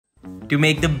To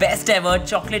make the best ever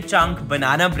chocolate chunk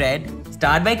banana bread,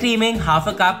 start by creaming half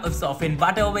a cup of softened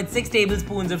butter with 6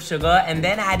 tablespoons of sugar and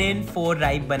then add in 4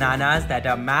 ripe bananas that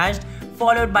are mashed,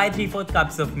 followed by 3/4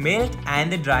 cups of milk and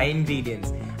the dry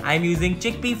ingredients. I'm using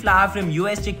chickpea flour from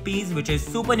US Chickpeas, which is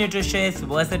super nutritious,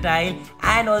 versatile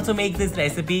and also makes this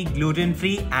recipe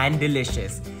gluten-free and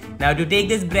delicious. Now to take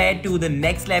this bread to the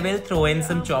next level, throw in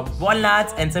some chopped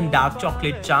walnuts and some dark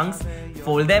chocolate chunks.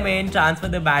 Fold them in, transfer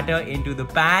the batter into the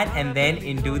pan and then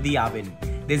into the oven.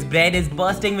 This bread is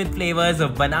bursting with flavors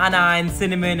of banana and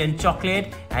cinnamon and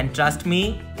chocolate, and trust me,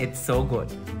 it's so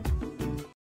good.